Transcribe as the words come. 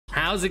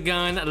How's it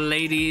going,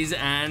 ladies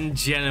and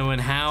gentlemen?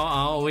 How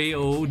are we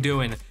all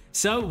doing?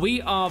 So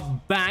we are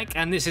back,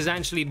 and this is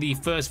actually the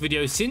first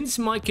video since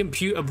my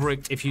computer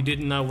bricked. If you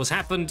didn't know what's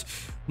happened,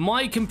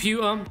 my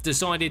computer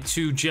decided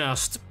to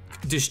just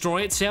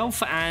destroy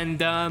itself,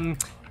 and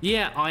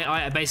yeah,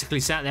 I basically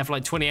sat there for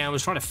like 20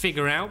 hours trying to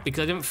figure out,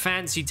 because I didn't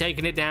fancy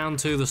taking it down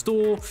to the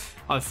store.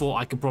 I thought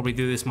I could probably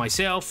do this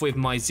myself with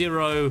my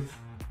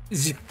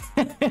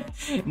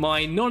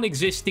my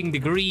non-existing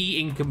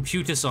degree in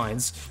computer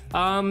science.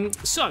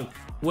 So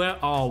where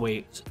are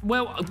we?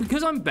 Well,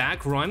 because I'm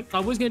back, right,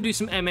 I was going to do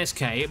some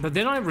MSK, but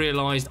then I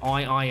realized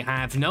I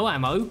have no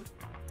ammo,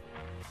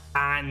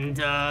 and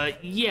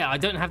yeah, I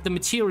don't have the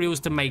materials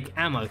to make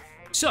ammo.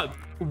 So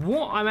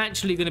what I'm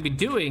actually going to be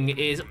doing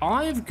is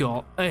I've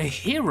got a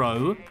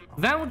hero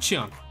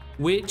voucher,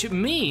 which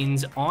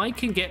means I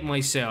can get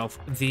myself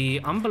the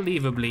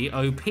unbelievably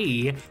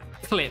OP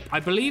clip. I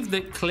believe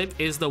that clip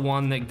is the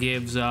one that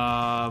gives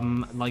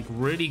like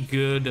really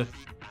good,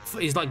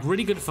 is like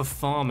really good for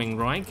farming,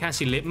 right?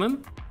 Cassie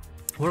Lipman,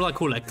 what do I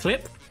call it?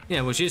 Clip?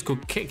 Yeah, well, she's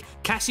called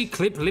Cassie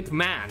Clip Lip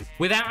Man.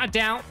 Without a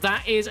doubt,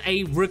 that is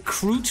a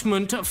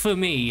recruitment for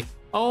me.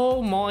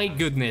 Oh my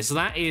goodness,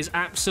 that is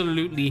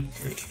absolutely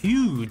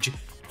huge.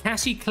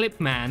 Cassie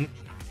Clipman,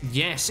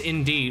 yes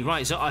indeed.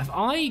 Right, so if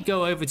I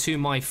go over to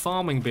my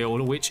farming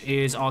build, which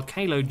is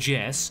Arcalo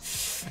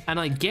Jess, and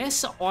I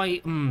guess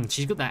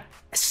she's got that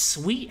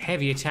sweet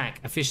heavy attack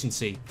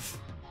efficiency,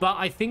 but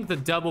I think the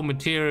double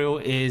material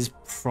is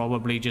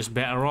probably just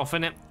better off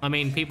in it. I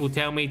mean, people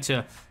tell me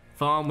to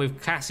farm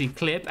with Cassie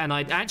Clip, and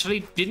I actually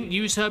didn't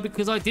use her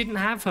because I didn't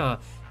have her.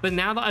 But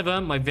now that I've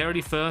earned my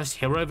very first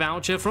hero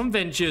voucher from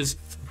Ventures,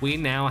 we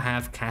now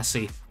have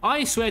Cassie.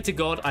 I swear to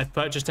God, I've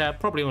purchased her,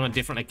 probably on a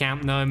different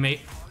account knowing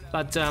me.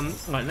 But,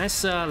 right,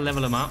 let's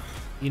level them up.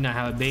 You know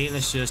how it be.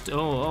 Let's just,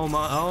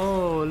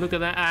 oh, look at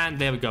that. And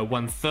there we go,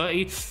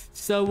 130.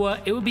 So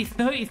it would be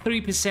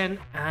 33%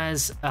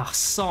 as a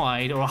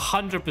side, or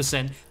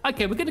 100%.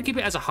 Okay, we're going to keep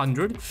it as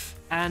 100.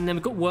 And then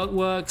we've got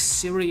work,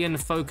 Syrian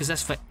focus.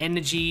 That's for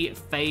energy,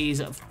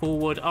 phase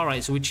forward. All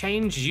right, so we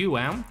changed you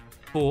out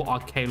for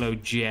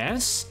Arcalo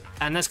Jess,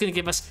 and that's going to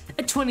give us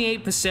a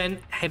 28%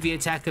 heavy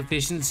attack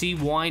efficiency.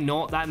 Why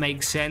not? That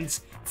makes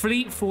sense.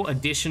 Fleet for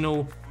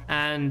additional,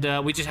 and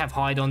we just have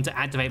hide on to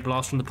activate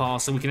blast from the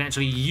past, so we can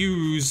actually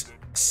use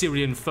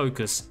Syrian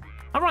focus.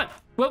 All right,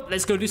 well,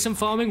 let's go do some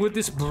farming with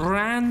this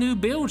brand new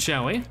build,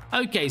 shall we?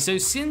 Okay, so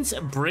since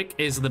brick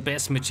is the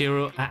best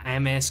material at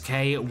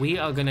MSK, we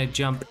are going to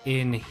jump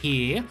in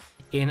here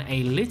in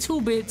a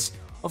little bit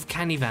of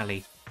Canny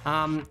Valley.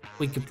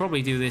 We could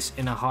probably do this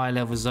in a high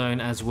level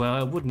zone as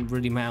well. It wouldn't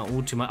really matter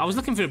all too much. I was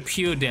looking for a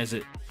pure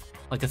desert,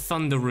 like a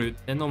thunder route.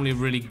 They're normally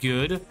really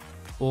good.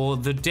 Or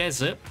the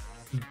desert,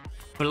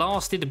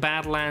 blasted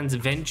Badlands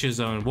Venture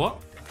Zone.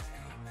 What?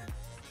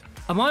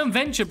 Am I on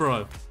Venture,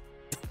 bro?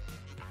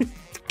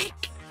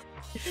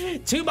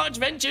 Too much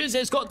Ventures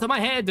has got to my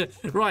head.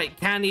 Right,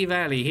 Canny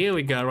Valley. Here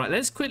we go. Right,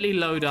 let's quickly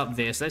load up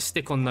this. Let's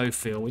stick on no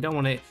fill. We don't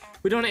want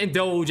to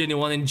indulge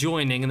anyone in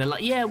joining, and they're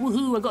like, yeah,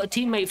 woohoo, I got a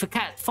teammate for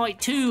Cat Fight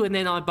 2, and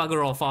then I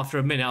bugger off after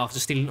a minute after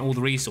stealing all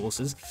the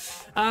resources.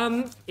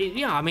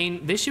 Yeah, I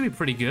mean, this should be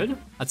pretty good.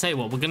 I'll tell you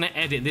what, we're going to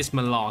edit this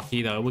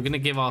malarkey, though. We're going to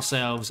give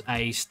ourselves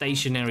a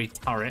stationary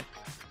turret.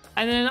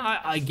 And then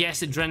I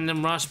guess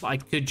Adrenaline Rush, but I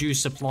could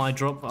use Supply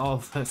Drop. Oh,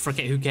 frick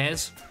it, who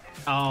cares?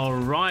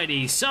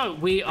 Alrighty, so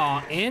we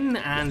are in,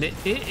 and it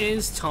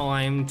is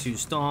time to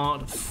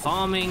start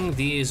farming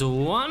these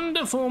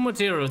wonderful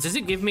materials. Does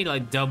it give me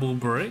like double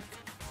brick?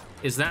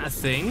 Is that a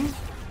thing?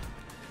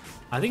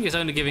 I think it's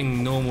only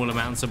giving normal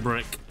amounts of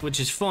brick, which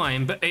is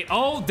fine, but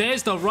oh,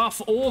 there's the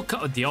rough ore.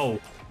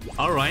 Yo,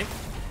 all right,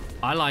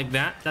 I like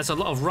that. That's a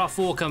lot of rough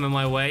ore coming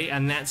my way,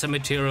 and that's a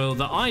material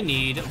that I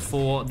need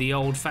for the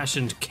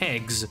old-fashioned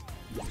kegs.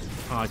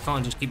 Oh, I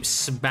can't just keep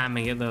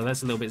spamming it though.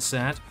 That's a little bit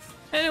sad.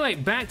 Anyway,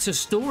 back to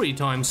story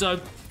time.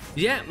 So,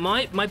 yeah,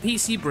 my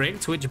PC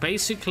bricked, which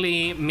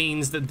basically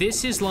means that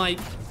this is like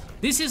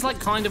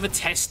kind of a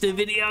tester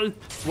video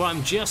where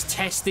I'm just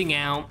testing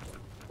out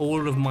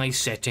all of my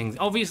settings.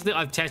 Obviously,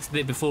 I've tested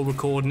it before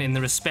recording in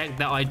the respect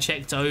that I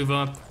checked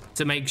over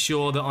to make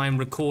sure that I'm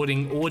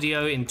recording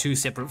audio in 2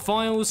 separate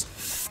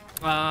files.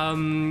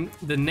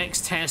 The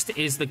next test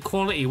is the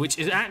quality, which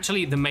is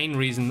actually the main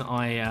reason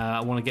I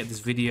want to get this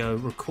video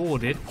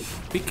recorded,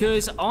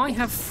 because I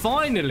have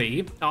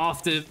finally,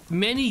 after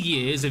many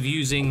years of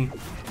using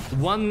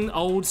one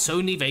old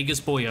Sony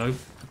Vegas Boyo,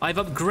 I've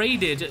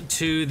upgraded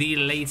to the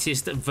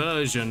latest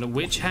version,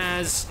 which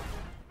has,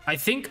 I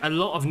think, a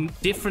lot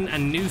of different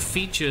and new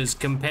features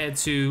compared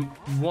to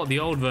what the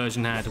old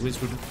version had,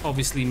 which would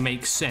obviously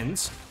make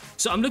sense.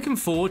 So I'm looking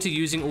forward to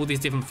using all these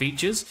different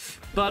features,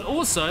 but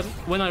also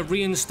when I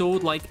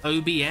reinstalled like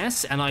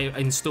OBS and I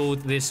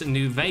installed this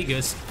new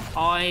Vegas,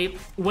 I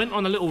went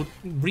on a little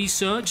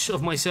research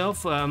of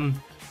myself,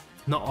 not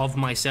of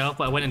myself,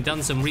 but I went and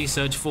done some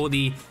research for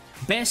the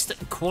best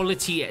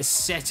quality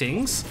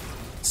settings.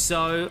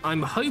 So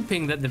I'm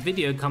hoping that the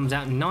video comes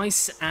out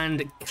nice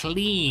and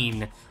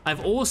clean.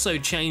 I've also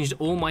changed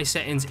all my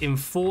settings in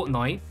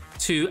Fortnite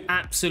to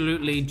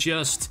absolutely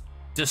just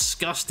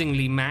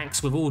disgustingly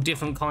max with all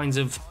different kinds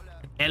of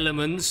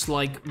elements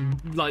like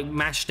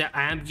mashed out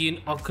ambient.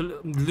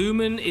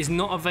 Lumen is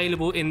not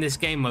available in this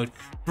game mode,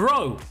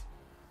 bro.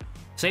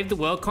 Save the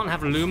world can't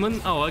have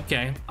Lumen. Oh,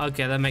 okay,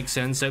 that makes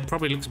sense. So it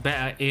probably looks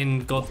better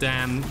in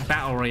goddamn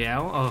Battle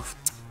Royale. Oh,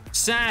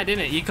 sad,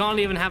 isn't it? You can't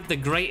even have the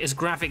greatest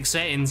graphic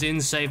settings in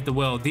Save the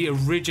World, the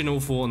original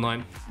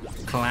Fortnite.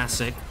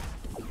 Classic.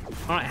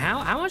 All right,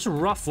 how much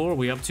rough ore are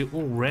we up to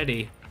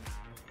already?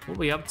 What are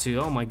we up to?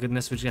 Oh my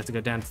goodness, we just have to go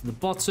down to the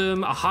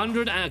bottom.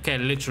 100, okay,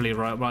 literally,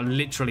 right,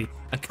 literally.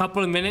 A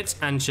couple of minutes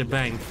and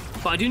shebang.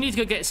 But I do need to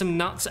go get some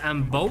nuts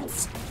and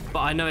bolts, but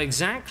I know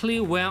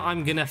exactly where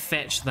I'm gonna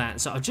fetch that.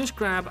 So I'll just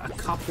grab a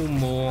couple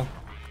more.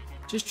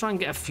 Just try and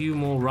get a few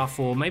more rough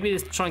ore. Maybe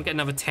let's try and get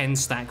another 10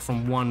 stack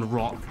from one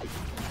rock.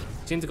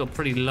 Seems to got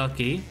pretty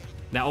lucky.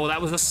 Oh,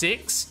 that was a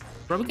 6.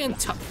 Bro, we're getting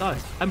oh,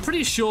 I'm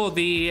pretty sure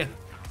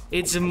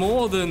it's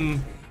more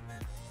than...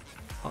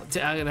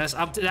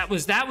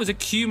 that was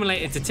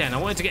accumulated to 10. I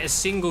wanted to get a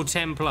single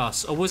 10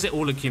 plus, or was it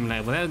all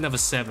accumulated? Well, there's another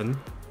 7.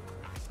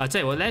 I'll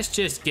tell you what, let's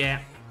just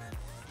get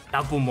a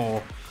couple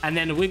more, and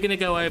then we're gonna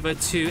go over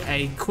to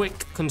a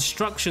quick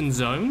construction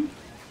zone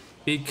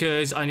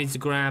because I need to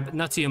grab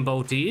nutty and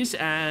bolties.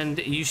 And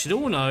you should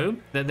all know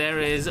that there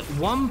is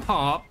one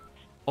part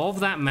of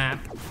that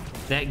map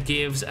that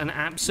gives an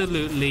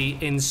absolutely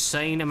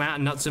insane amount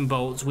of nuts and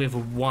bolts with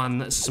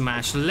one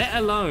smash, let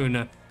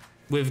alone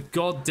with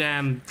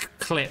goddamn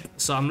clip.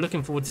 So I'm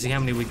looking forward to see how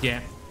many we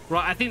get.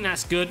 Right, I think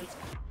that's good.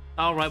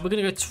 All right, we're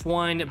gonna go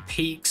Twine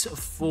Peaks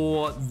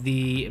for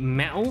the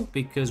metal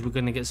because we're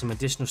gonna get some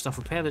additional stuff.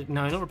 Repair the,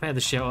 no, not repair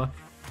the shelter.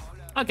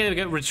 Okay, there we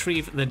go,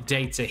 retrieve the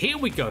data. Here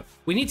we go.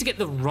 We need to get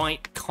the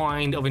right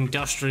kind of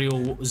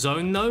industrial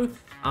zone though.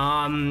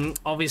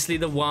 Obviously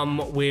the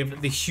one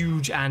with the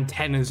huge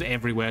antennas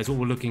everywhere is what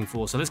we're looking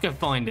for. So let's go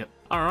find it.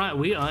 All right,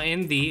 we are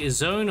in the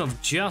zone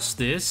of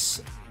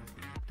justice.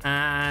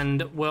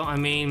 And, well, I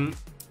mean,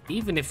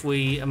 even if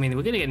we're going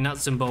to get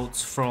nuts and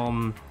bolts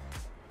from...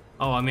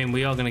 Oh, I mean,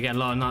 we are going to get a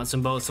lot of nuts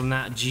and bolts from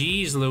that.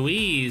 Jeez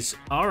Louise.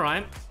 All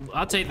right,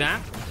 I'll take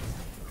that.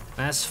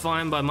 That's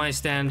fine by my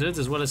standards,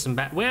 as well as some...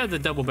 Where are the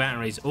double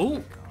batteries?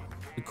 Oh,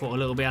 we caught a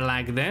little bit of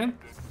lag there.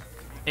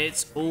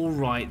 It's all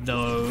right,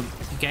 though.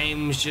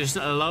 Game's just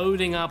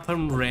loading up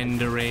and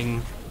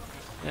rendering.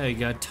 There we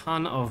go,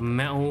 ton of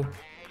metal.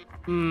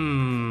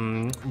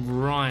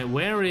 Right,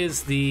 where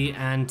is the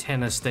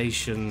antenna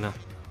station?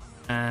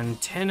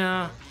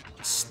 Antenna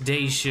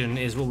station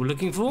is what we're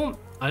looking for.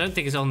 I don't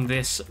think it's on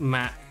this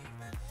map.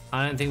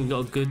 I don't think we've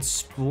got a good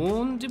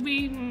spawn. Did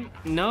we?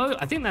 No,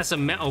 I think that's a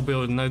metal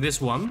building though,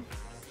 this one.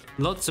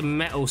 Lots of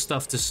metal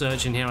stuff to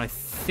search in here, I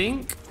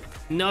think.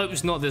 Nope,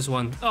 it's not this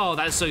one. Oh,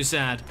 that's so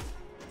sad.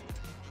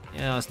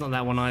 Yeah, it's not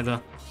that one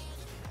either.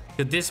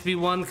 Could this be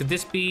one? Could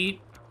this be...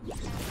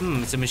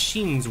 it's a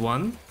machines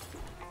one.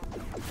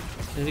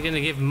 Is it going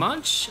to give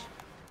much?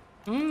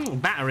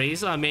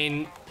 Batteries, I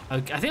mean,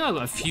 okay, I think I've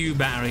got a few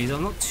batteries.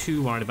 I'm not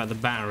too worried about the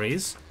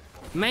batteries.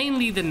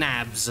 Mainly the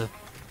nabs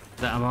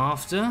that I'm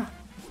after.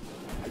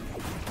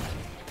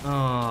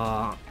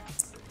 Oh,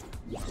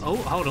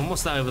 hold on,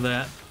 what's that over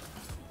there?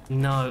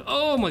 No,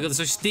 oh my god, it's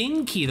so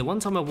stinky. The one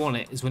time I want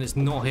it is when it's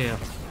not here.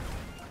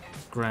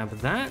 Grab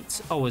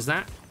that. Oh, is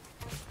that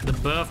the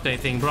birthday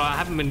thing? Bro, I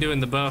haven't been doing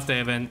the birthday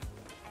event.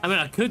 I mean,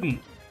 I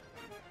couldn't.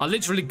 I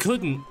literally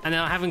couldn't, and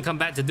I haven't come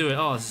back to do it.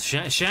 Oh,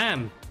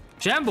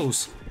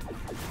 shambles.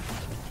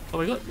 Oh,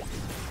 we got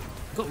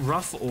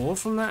rough ore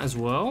from that as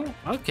well.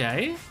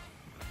 Okay.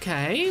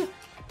 Have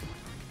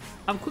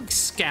a quick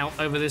scout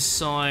over this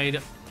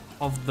side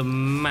of the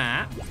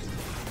map.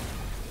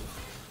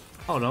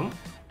 Hold on.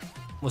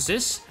 What's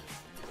this?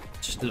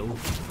 Just a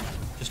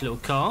little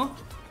car.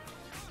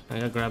 I'm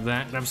gonna grab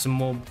that. Grab some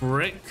more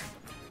brick.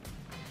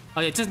 Oh,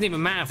 yeah, it doesn't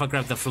even matter if I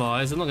grab the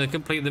flies. I'm not going to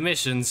complete the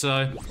mission,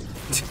 so...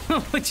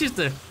 it's just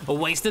a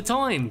waste of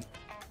time.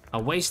 A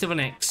waste of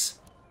an X.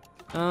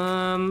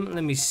 Let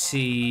me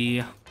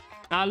see.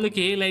 Look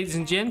here, ladies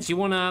and gents. You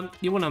want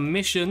a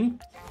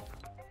mission?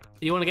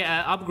 You want to get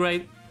an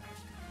upgrade?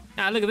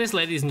 Look at this,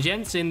 ladies and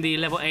gents. In the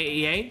level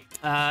 88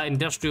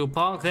 industrial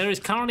park, there is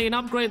currently an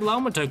upgrade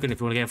llama token. If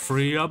you want to get a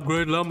free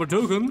upgrade llama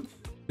token,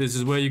 this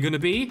is where you're going to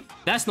be.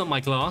 That's not my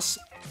class.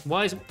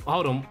 Why is...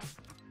 Hold on.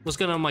 What's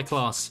going on in my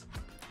class?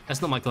 That's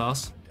not my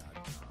class.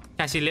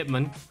 Cassie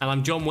Lipman, and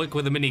I'm John Wick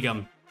with a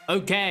minigun.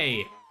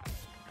 Okay.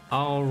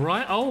 All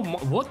right. Oh,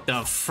 what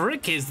the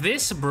frick is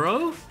this,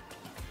 bro?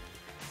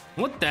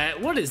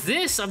 What is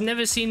this? I've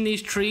never seen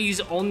these trees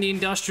on the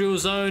industrial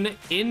zone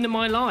in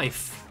my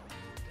life.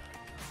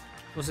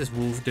 What's this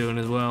wolf doing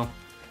as well?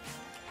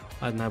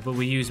 I don't know, but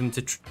we use him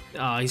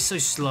to... he's so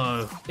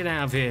slow. Get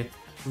out of here.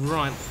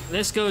 Right,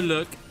 let's go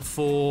look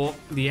for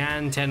the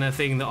antenna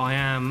thing that I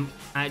am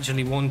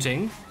actually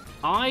wanting.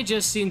 I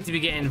just seem to be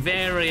getting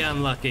very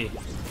unlucky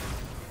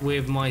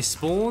with my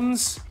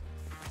spawns.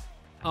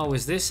 Oh,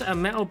 is this a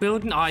metal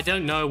building? I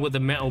don't know what the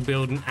metal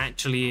building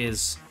actually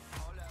is.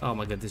 Oh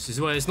my god, this is...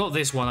 Well, it's not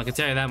this one, I can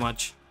tell you that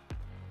much.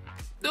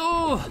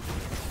 Oh!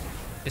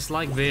 It's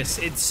like this.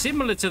 It's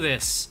similar to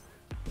this.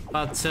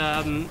 But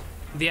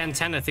the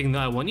antenna thing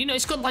that I want, you know,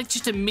 it's got like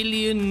just a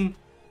million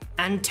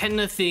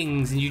antenna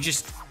things, and you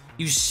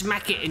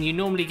smack it, and you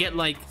normally get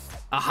like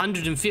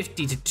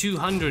 150 to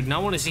 200, and I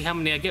want to see how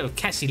many I get with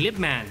Cassie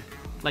Lipman,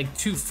 like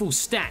 2 full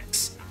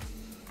stacks.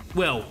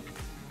 Well,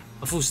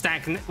 a full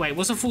stack. Wait,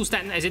 what's a full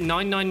stack? Is it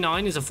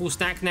 999? Is a full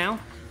stack now?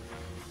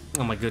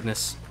 Oh my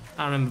goodness.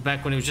 I remember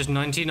back when it was just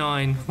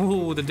 99.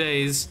 Oh, the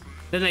days.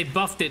 Then they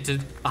buffed it to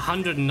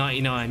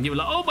 199. You were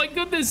like, oh my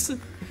goodness.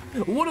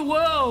 What a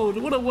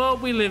world. What a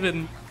world we live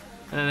in.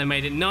 And then they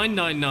made it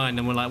 999.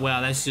 And we're like,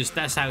 well,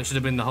 that's how it should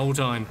have been the whole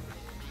time.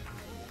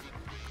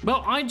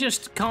 Well, I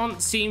just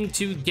can't seem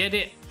to get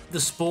it the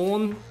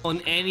spawn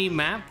on any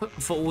map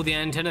for all the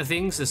antenna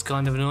things. That's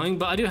kind of annoying.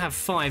 But I do have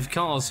 5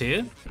 cars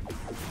here.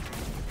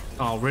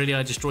 Oh, really?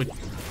 I destroyed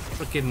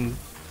freaking...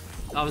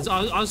 I was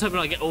hoping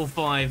I'd get all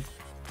 5.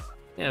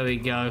 There we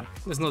go.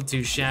 It's not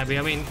too shabby.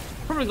 I mean,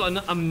 probably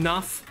got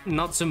enough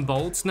nuts and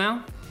bolts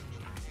now.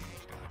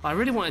 I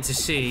really wanted to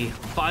see,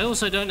 but I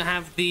also don't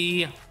have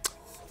the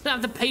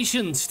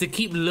patience to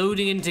keep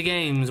loading into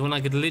games when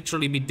I could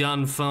literally be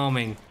done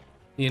farming.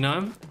 You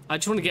know? I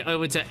just want to get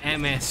over to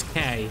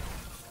MSK.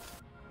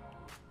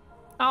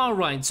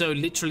 Alright, so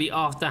literally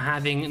after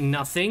having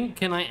nothing,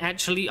 can I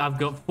actually... I've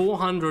got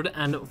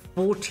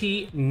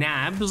 440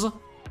 nabs,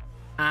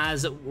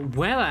 as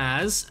well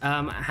as...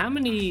 how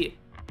many...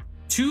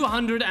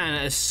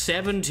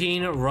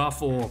 217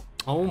 rough ore.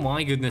 Oh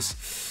my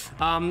goodness.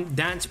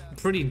 That's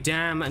pretty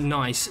damn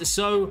nice.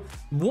 So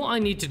what I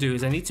need to do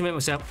is I need to make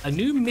myself a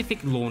new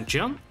mythic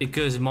launcher,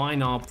 because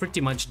mine are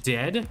pretty much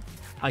dead.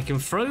 I can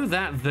throw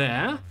that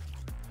there,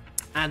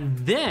 and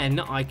then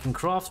I can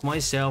craft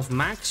myself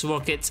max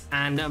rockets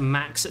and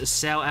max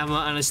cell ammo,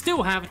 and I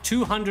still have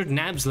 200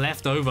 nabs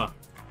left over.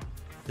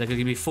 They're gonna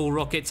give me full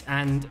rockets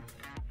and...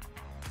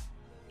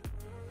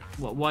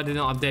 Why did I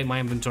not update my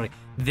inventory?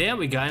 There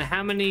we go. And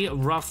how many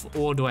rough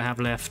ore do I have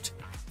left?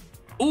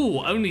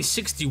 Oh, only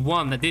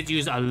 61. That did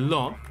use a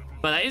lot.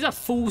 But that is a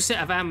full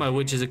set of ammo,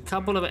 which is a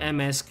couple of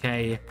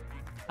MSK.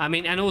 I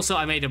mean, and also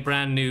I made a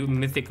brand new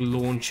mythic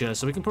launcher,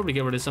 so we can probably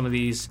get rid of some of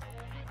these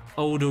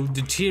older,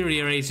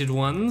 deteriorated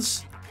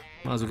ones.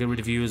 Might as well get rid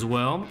of you as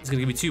well. It's going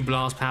to give me 2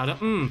 blast powder.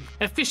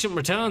 Efficient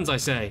returns, I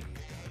say.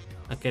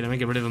 Okay, let me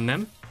get rid of them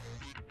then.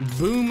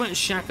 Boom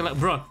shakalaka.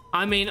 Bro,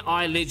 I mean,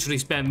 I literally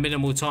spent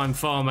minimal time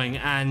farming,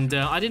 and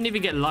I didn't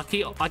even get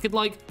lucky. I could,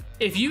 like,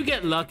 if you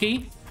get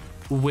lucky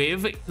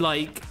with,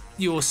 like,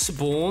 your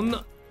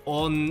spawn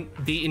on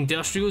the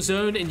industrial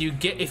zone, and you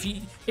get, if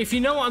you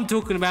know what I'm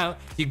talking about,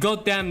 you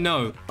goddamn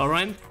know, all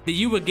right, that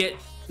you would get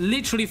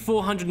literally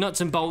 400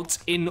 nuts and bolts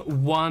in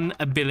one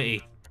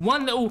ability.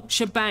 One little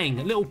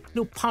shebang, little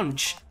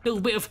punch, little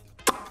bit of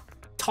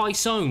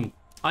Tyson.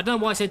 I don't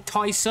know why I said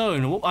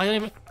Tyson. I don't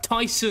even...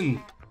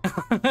 Tyson.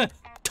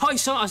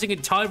 Tyson. I was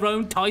thinking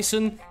Tyrone,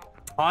 Tyson.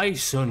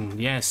 Tyson,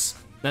 yes.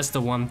 That's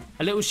the one.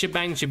 A little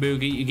shebang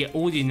shaboogie, you get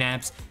all your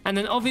nabs. And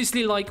then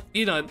obviously, like,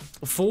 you know,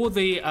 for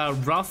the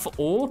rough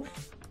ore,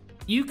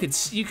 you could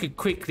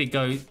quickly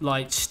go,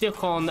 like,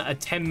 stick on a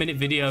 10-minute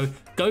video,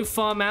 go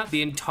farm out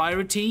the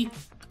entirety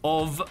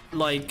of,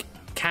 like,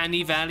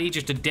 Canny Valley,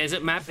 just a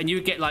desert map, and you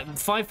would get, like,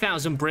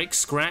 5,000 bricks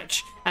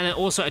scratch, and then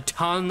also a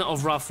ton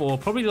of rough ore,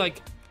 probably,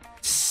 like,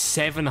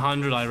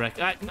 700, I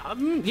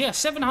reckon. Yeah,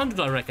 700,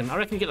 I reckon. I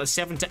reckon you get like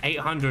 700 to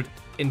 800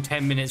 in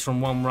 10 minutes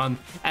from one run.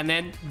 And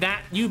then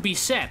that, you'd be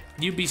set.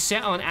 You'd be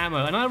set on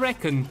ammo. And I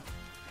reckon,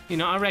 you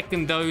know, I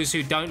reckon those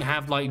who don't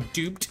have like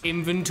duped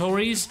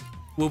inventories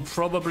will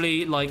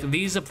probably, like,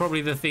 these are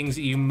probably the things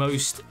that you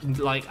most,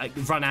 like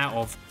run out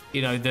of.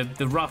 You know,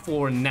 the rough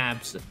ore and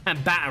nabs.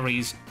 And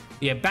batteries.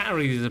 Yeah,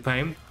 batteries is a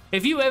pain.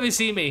 If you ever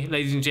see me,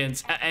 ladies and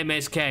gents, at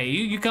MSK,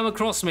 you come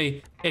across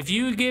me, if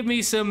you give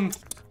me some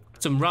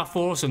rough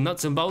ore, some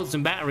nuts and bolts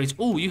and batteries,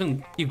 oh,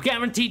 you've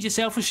guaranteed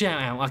yourself a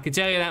shout out. I can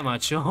tell you that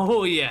much.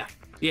 Oh yeah.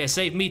 Yeah,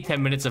 save me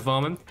 10 minutes of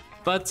farming.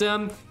 But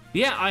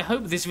yeah, I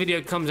hope this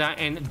video comes out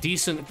in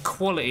decent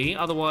quality.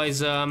 Otherwise,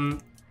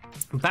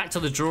 back to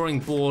the drawing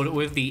board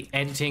with the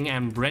editing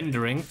and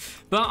rendering.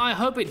 But I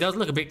hope it does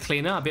look a bit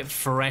cleaner, a bit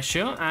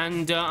fresher,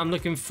 and I'm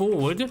looking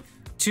forward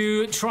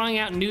to trying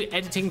out new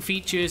editing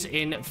features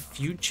in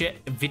future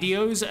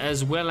videos,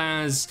 as well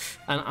as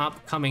an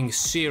upcoming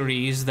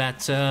series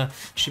that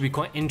should be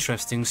quite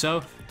interesting.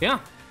 So yeah,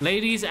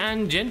 ladies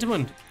and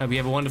gentlemen, hope you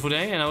have a wonderful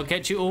day, and I will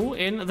catch you all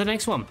in the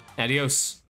next one. Adios.